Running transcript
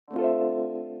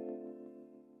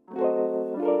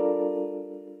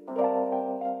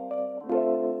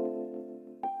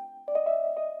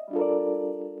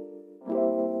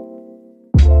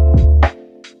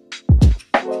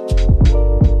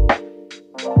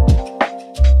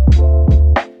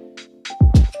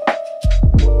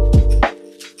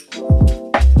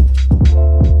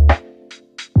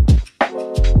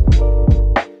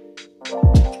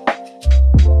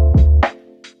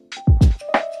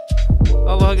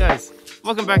guys,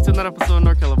 welcome back to another episode of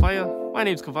North Lawai'a. My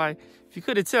name's Kawhi. If you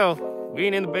couldn't tell, we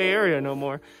ain't in the Bay Area no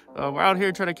more. We're out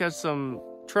here trying to catch some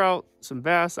trout, some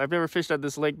bass. I've never fished at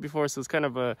this lake before, so it's kind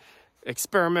of a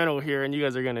experimental here, and you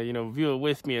guys are gonna, view it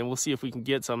with me, and we'll see if we can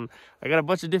get some. I got a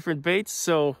bunch of different baits,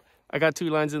 so I got 2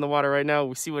 lines in the water right now.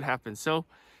 We'll see what happens. So,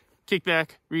 kick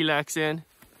back, relax in.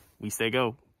 We say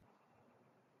go.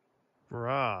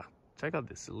 Bruh, check out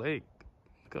this lake.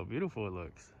 Look how beautiful it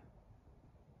looks.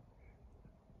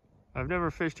 I've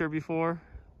never fished here before,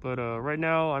 but right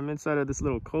now I'm inside of this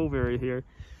little cove area here,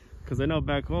 because I know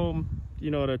back home,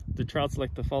 the trouts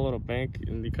like to follow the bank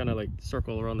and they kind of like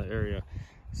circle around the area.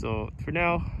 So for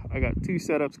now, I got 2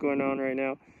 setups going on right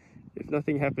now. If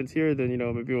nothing happens here, then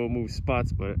maybe we'll move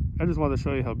spots, but I just wanted to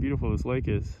show you how beautiful this lake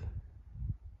is.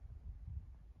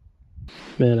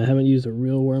 Man, I haven't used a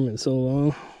real worm in so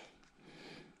long.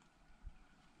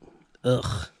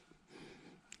 Ugh.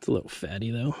 It's a little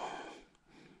fatty though.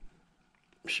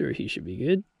 I'm sure he should be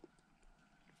good.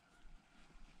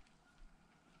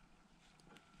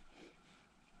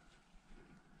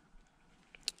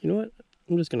 You know what?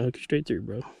 I'm just gonna hook you straight through,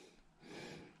 bro.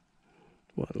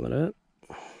 One let out.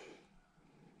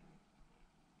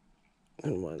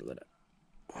 And one let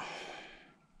out.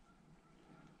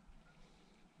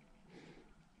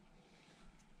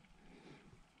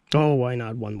 Oh, why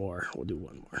not one more? We'll do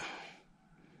one more.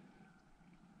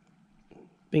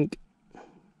 Bink.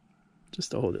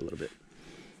 Just to hold it a little bit.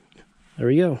 There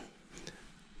we go.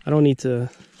 I don't need to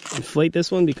inflate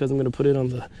this one because I'm going to put it on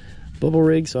the bubble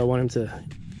rig, so I want him to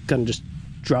kind of just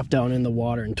drop down in the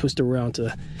water and twist around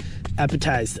to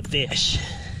appetize the fish.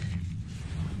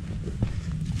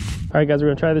 Alright guys, we're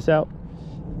going to try this out.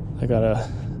 I got a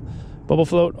bubble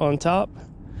float on top,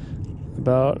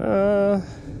 about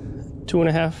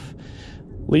 2.5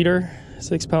 liter,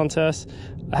 6-pound test.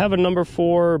 I have a number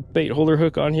 4 bait holder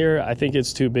hook on here. I think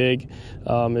it's too big.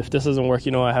 If this doesn't work,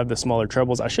 I have the smaller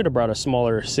trebles. I should have brought a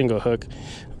smaller single hook,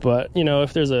 but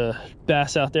if there's a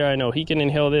bass out there, I know he can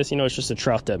inhale this. It's just a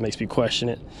trout that makes me question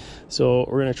it. So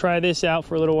we're gonna try this out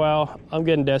for a little while. I'm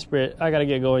getting desperate. I gotta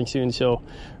get going soon, so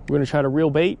we're gonna try to reel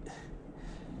bait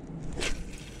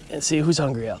and see who's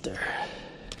hungry out there.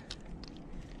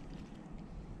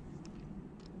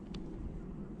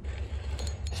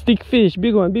 Stick fish,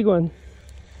 big one, big one.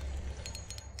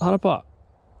 On a pop.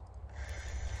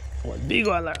 One big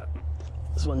one.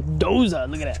 This one dozer.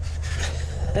 Look at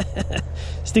that.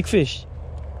 Stick fish.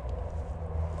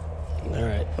 All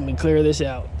right, let me clear this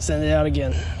out. Send it out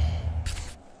again.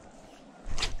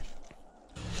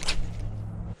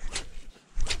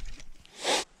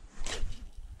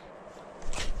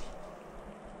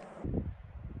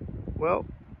 Well,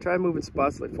 tried moving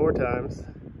spots like 4 times.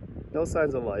 No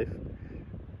signs of life.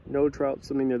 No trout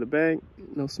swimming near the bank,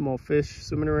 no small fish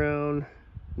swimming around,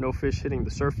 no fish hitting the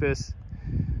surface.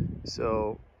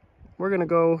 So we're gonna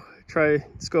go try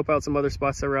scope out some other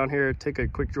spots around here, take a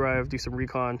quick drive, do some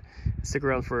recon, stick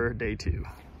around for day 2.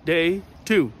 Day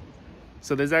 2.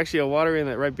 So there's actually a water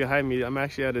inlet right behind me. I'm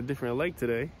actually at a different lake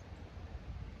today.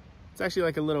 It's actually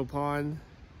like a little pond,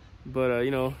 but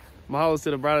Mahalo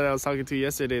to the brother that I was talking to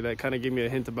yesterday that kind of gave me a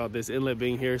hint about this inlet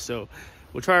being here. So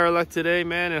we'll try our luck today,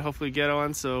 man, and hopefully get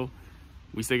on, so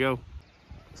we say go.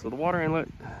 So the water inlet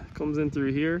comes in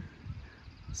through here.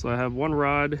 So I have one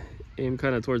rod aimed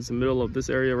kind of towards the middle of this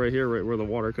area right here, right where the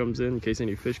water comes in case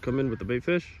any fish come in with the bait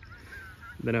fish.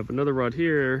 Then I have another rod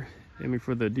here aiming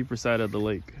for the deeper side of the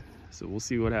lake. So we'll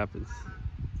see what happens.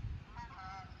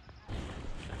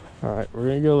 All right, we're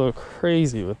gonna get a little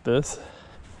crazy with this.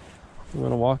 I'm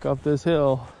gonna walk up this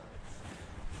hill,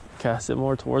 cast it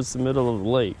more towards the middle of the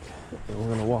lake, and we're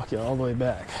gonna walk it all the way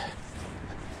back.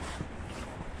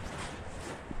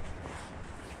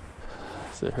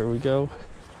 So here we go.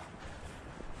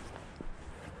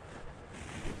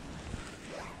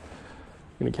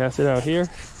 I'm gonna cast it out here.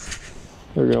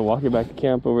 We're gonna walk it back to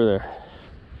camp over there.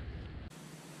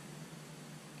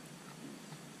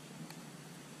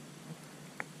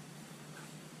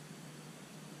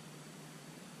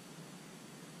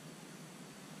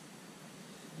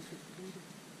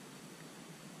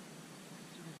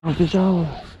 Oh, fish on.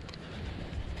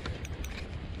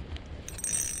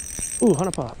 Ooh,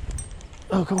 hunter pop.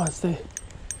 Oh, come on, stay.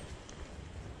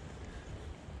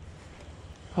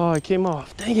 Oh, it came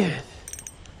off. Dang it.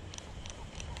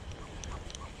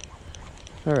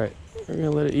 All right, we're gonna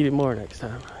let it eat it more next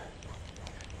time.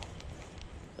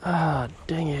 Ah,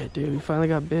 dang it, dude. We finally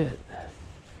got bit.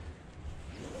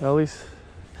 Well, at least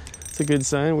it's a good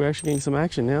sign. We're actually getting some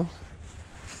action now.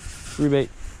 Rebait.